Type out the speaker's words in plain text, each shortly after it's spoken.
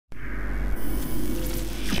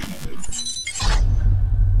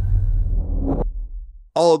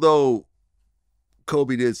although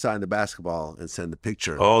Kobe did sign the basketball and send the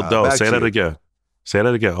picture. Although, say that again. Say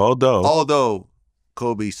that again. Although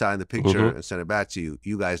Kobe signed the picture and sent it back to you,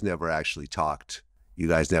 you guys never actually talked. You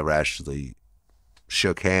guys never actually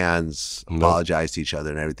shook hands, apologized to each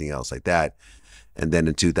other and everything else like that. And then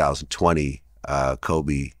in 2020,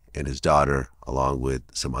 Kobe and his daughter, along with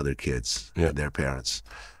some other kids and their parents,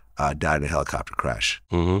 died in a helicopter crash.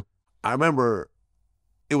 I remember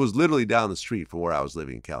it was literally down the street from where I was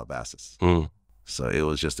living in Calabasas. So it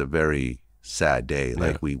was just a very sad day.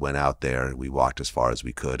 Like we went out there and we walked as far as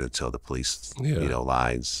we could until the police,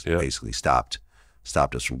 lines basically stopped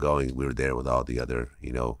us from going. We were there with all the other,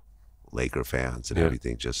 Laker fans and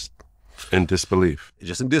everything, just in disbelief.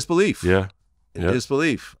 Just in disbelief. In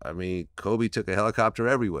disbelief. I mean, Kobe took a helicopter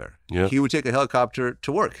everywhere. He would take a helicopter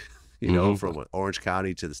to work, from Orange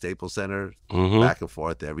County to the Staples Center, back and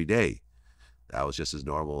forth every day. That was just his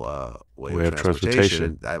normal way of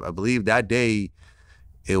transportation. I believe that day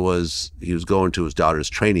he was going to his daughter's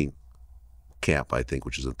training camp, I think,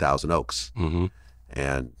 which was in Thousand Oaks.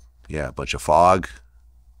 And a bunch of fog,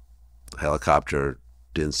 helicopter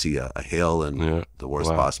didn't see a hill, and the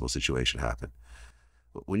worst possible situation happened.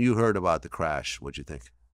 When you heard about the crash, what'd you think?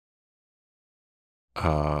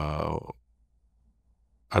 I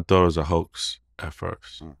thought it was a hoax at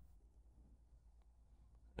first.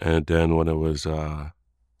 And then when it was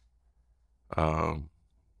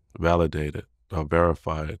validated or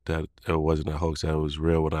verified that it wasn't a hoax, that it was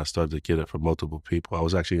real, when I started to get it from multiple people. I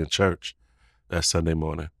was actually in church that Sunday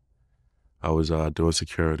morning. I was doing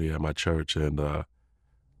security at my church, and it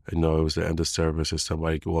was the end of service, and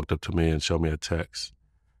somebody walked up to me and showed me a text.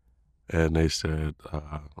 And they said,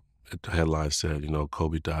 the headline said,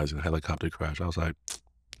 Kobe dies in a helicopter crash. I was like,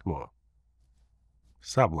 come on,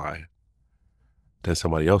 stop lying. Then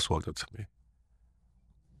somebody else walked up to me,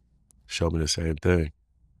 showed me the same thing.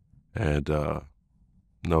 And,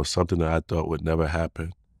 something that I thought would never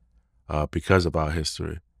happen because of our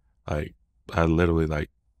history. Like, I literally,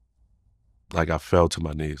 I fell to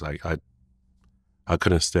my knees. Like, I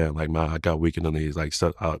couldn't stand. Like, I got weak in the knees. Like,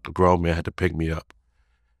 so, a grown man had to pick me up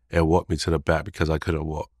and walk me to the back because I couldn't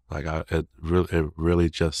walk. Like, it really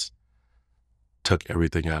just took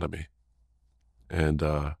everything out of me. And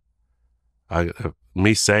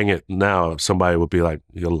me saying it now, somebody would be like,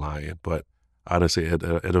 you're lying. But honestly, it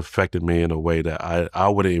affected me in a way that I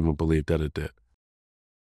wouldn't even believe that it did.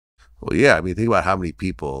 Well, yeah. I mean, think about how many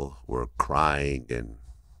people were crying and,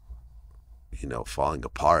 falling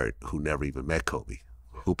apart who never even met Kobe,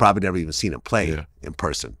 who probably never even seen him play in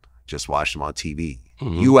person, just watched him on TV.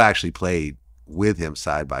 You actually played with him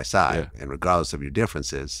side by side, and regardless of your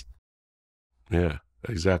differences. Yeah,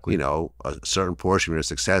 exactly. A certain portion of your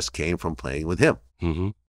success came from playing with him.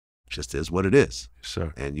 Just is what it is. Yes,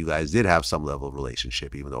 sir. And you guys did have some level of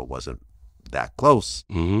relationship, even though it wasn't that close.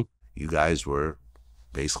 You guys were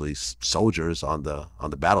basically soldiers on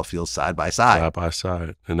the battlefield side by side. Side by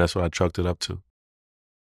side. And that's what I chalked it up to.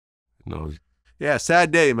 Yeah, sad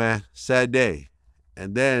day, man. Sad day.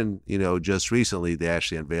 And then, just recently they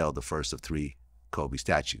actually unveiled the first of 3 Kobe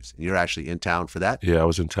statues. And you're actually in town for that? Yeah, I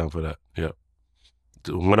was in town for that. Yeah.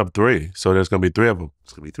 One of 3. So there's going to be 3 of them.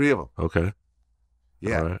 It's going to be 3 of them. Okay.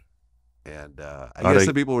 Yeah. All right. And I guess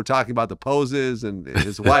some people were talking about the poses, and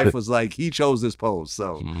his wife was like, he chose this pose.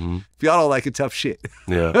 So if y'all don't like it, tough shit.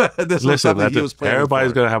 Yeah. This was something he was planning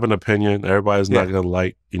everybody's for. going to have an opinion. Everybody's not going to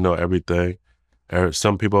like, everything.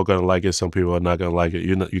 Some people are going to like it. Some people are not going to like it.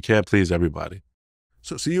 You can't please everybody.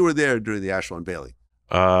 So you were there during the actual unveiling?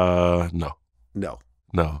 No.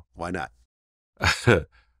 No. Why not?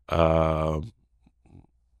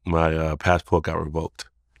 My passport got revoked.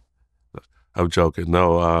 I'm joking.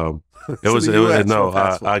 No,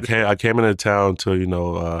 I came into town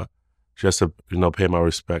to, just to, pay my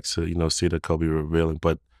respects to, see the Kobe revealing,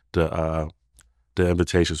 but the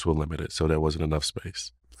invitations were limited, so there wasn't enough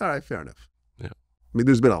space. All right, fair enough. Yeah. I mean,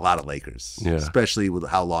 there's been a lot of Lakers, especially with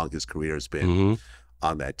how long his career has been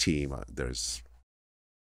on that team. There's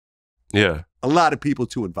a lot of people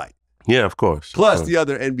to invite. Yeah, of course. Plus the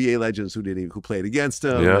other NBA legends who played against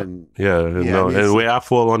him. And the way I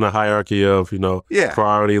fall on the hierarchy of,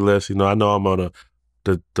 priority list, I know I'm on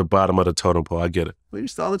the bottom of the totem pole. I get it. Well, you're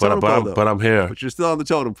still on the totem pole, though. But I'm here. But you're still on the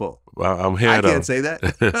totem pole. I'm here, I can't say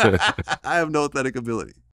that. I have no athletic ability.